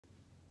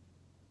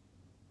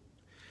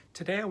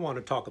Today I want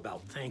to talk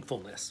about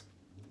thankfulness.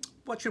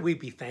 What should we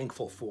be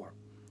thankful for?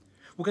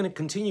 We're going to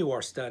continue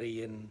our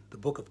study in the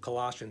book of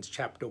Colossians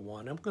chapter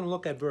 1. I'm going to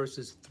look at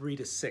verses 3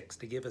 to 6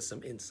 to give us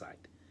some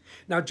insight.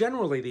 Now,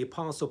 generally, the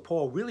Apostle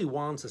Paul really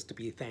wants us to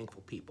be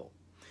thankful people.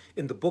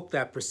 In the book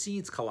that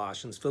precedes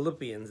Colossians,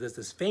 Philippians, there's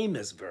this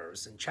famous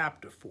verse in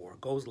chapter 4.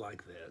 It goes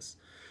like this.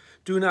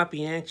 Do not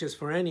be anxious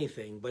for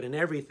anything, but in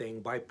everything,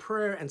 by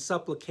prayer and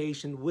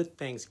supplication with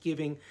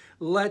thanksgiving,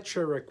 let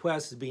your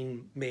requests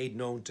be made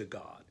known to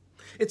God.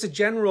 It's a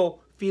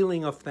general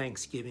feeling of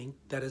thanksgiving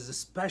that is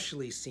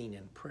especially seen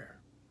in prayer.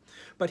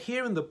 But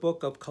here in the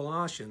book of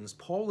Colossians,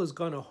 Paul is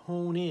going to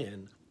hone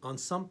in on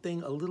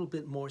something a little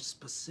bit more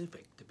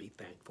specific to be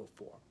thankful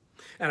for.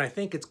 And I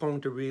think it's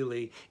going to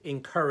really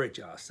encourage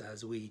us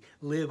as we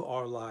live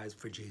our lives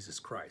for Jesus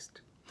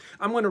Christ.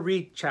 I'm going to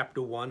read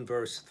chapter 1,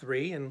 verse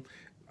 3, and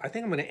I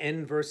think I'm going to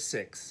end verse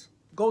 6.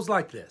 It goes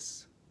like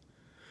this.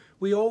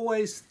 We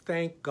always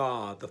thank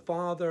God, the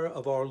Father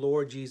of our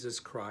Lord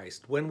Jesus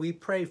Christ, when we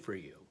pray for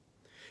you,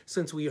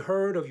 since we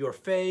heard of your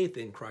faith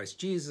in Christ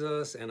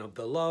Jesus and of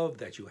the love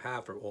that you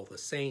have for all the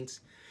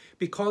saints,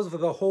 because of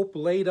the hope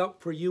laid up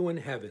for you in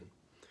heaven.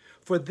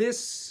 For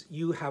this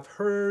you have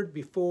heard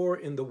before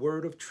in the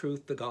word of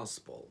truth, the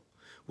gospel,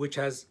 which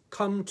has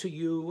come to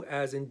you,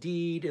 as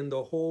indeed in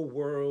the whole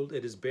world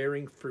it is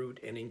bearing fruit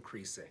and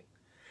increasing,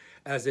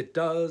 as it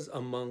does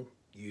among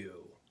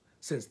you,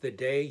 since the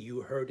day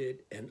you heard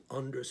it and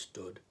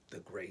understood the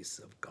grace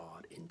of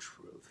God in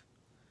truth.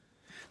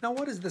 Now,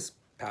 what is this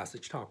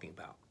passage talking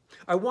about?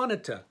 I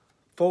wanted to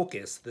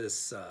focus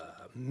this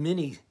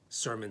mini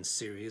sermon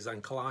series on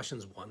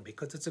Colossians 1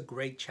 because it's a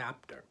great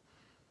chapter.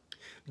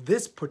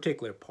 This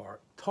particular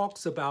part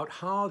talks about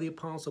how the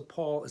Apostle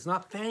Paul is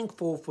not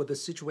thankful for the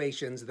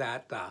situations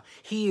that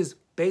he is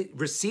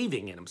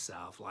receiving in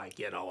himself, like,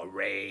 a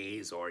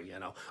raise or,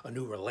 a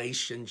new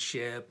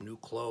relationship, new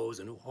clothes,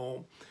 a new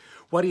home.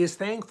 What he is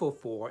thankful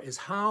for is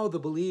how the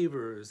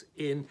believers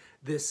in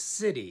this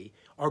city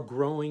are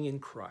growing in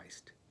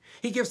Christ.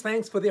 He gives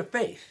thanks for their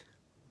faith,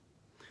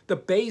 the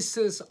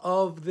basis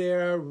of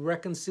their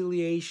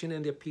reconciliation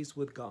and their peace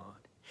with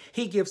God.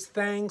 He gives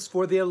thanks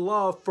for their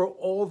love for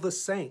all the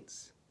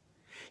saints.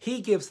 He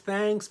gives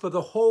thanks for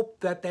the hope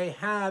that they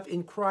have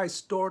in Christ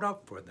stored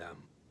up for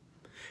them.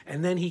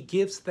 And then he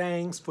gives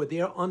thanks for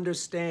their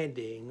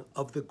understanding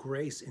of the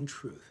grace and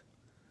truth.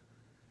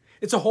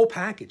 It's a whole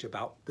package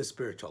about the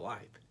spiritual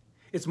life.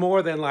 It's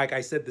more than, like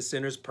I said, the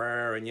sinner's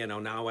prayer and,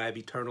 now I have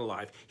eternal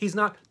life. He's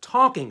not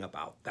talking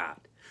about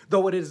that,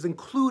 though it is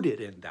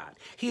included in that.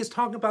 He is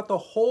talking about the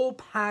whole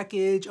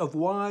package of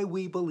why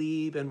we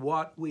believe and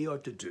what we are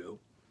to do.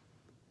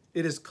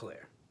 It is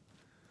clear.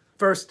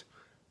 First,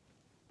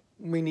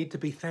 we need to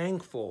be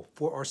thankful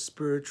for our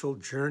spiritual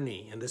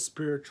journey and the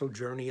spiritual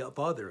journey of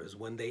others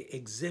when they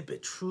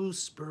exhibit true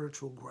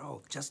spiritual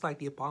growth, just like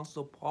the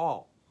Apostle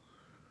Paul.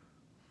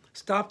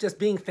 Stop just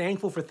being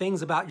thankful for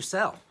things about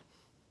yourself.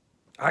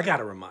 I got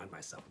to remind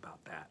myself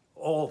about that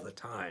all the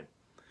time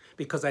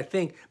because I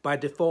think by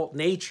default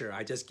nature,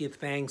 I just give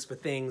thanks for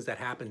things that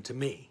happen to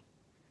me.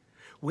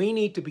 We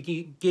need to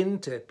begin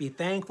to be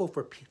thankful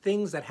for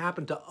things that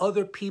happen to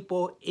other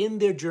people in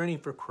their journey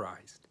for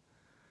Christ.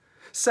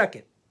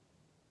 Second,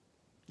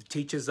 it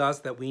teaches us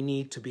that we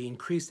need to be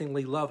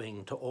increasingly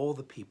loving to all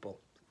the people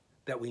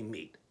that we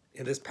meet.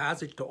 In this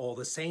passage, to all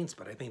the saints,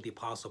 but I think the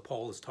Apostle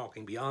Paul is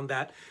talking beyond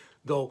that,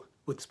 though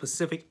with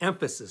specific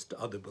emphasis to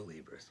other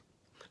believers.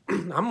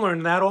 I'm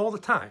learning that all the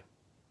time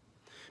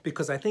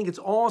because I think it's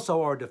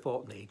also our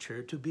default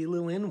nature to be a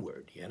little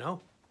inward,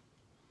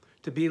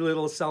 to be a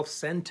little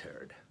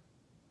self-centered.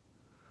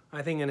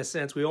 I think in a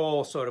sense we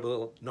all sort of a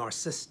little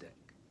narcissistic.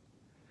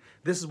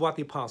 This is what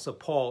the Apostle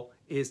Paul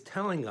is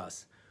telling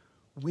us.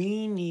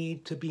 We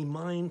need to be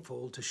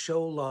mindful to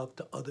show love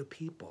to other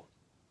people.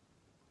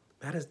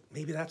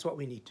 Maybe that's what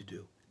we need to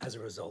do as a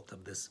result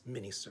of this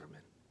mini sermon.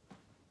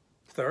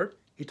 Third,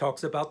 he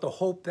talks about the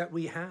hope that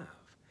we have.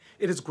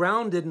 It is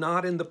grounded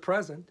not in the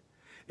present.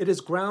 It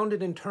is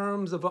grounded in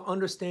terms of an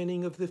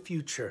understanding of the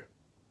future.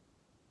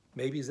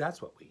 Maybe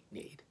that's what we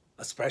need,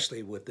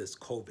 especially with this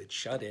COVID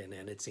shut-in.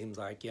 And it seems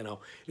like,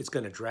 it's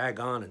going to drag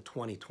on in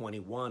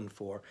 2021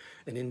 for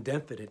an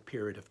indefinite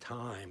period of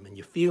time. And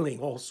you're feeling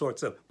all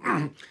sorts of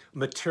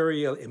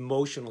material,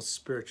 emotional,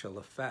 spiritual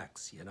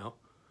effects,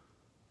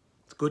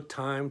 It's a good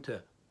time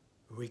to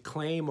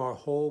reclaim our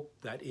hope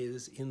that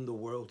is in the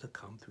world to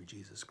come through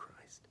Jesus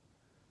Christ.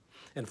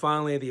 And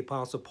finally, the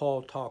Apostle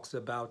Paul talks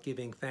about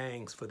giving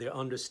thanks for their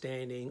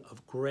understanding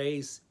of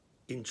grace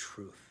in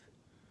truth.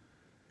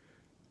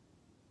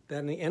 That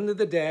in the end of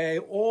the day,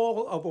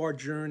 all of our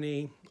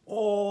journey,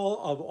 all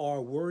of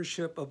our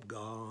worship of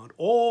God,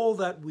 all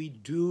that we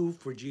do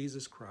for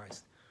Jesus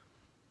Christ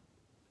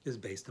is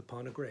based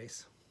upon a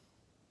grace.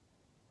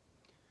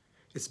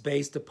 It's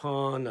based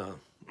upon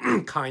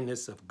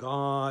kindness of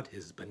God,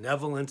 his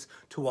benevolence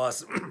to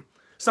us,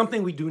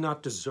 something we do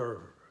not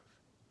deserve.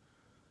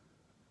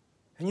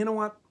 And you know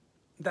what?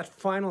 That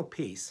final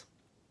piece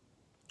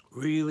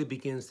really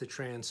begins to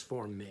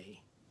transform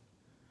me.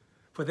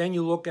 For then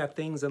you look at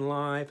things in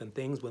life and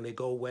things when they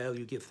go well,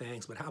 you give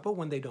thanks. But how about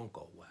when they don't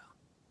go well?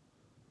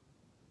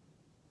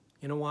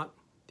 You know what?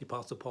 The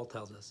Apostle Paul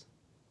tells us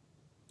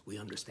we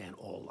understand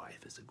all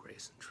life is a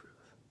grace and truth.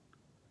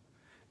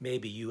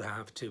 Maybe you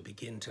have to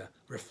begin to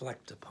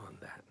reflect upon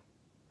that.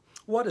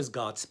 What is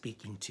God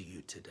speaking to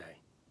you today?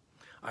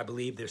 I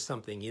believe there's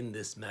something in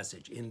this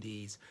message, in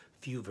these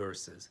few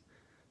verses,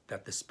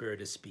 that the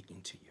Spirit is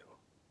speaking to you.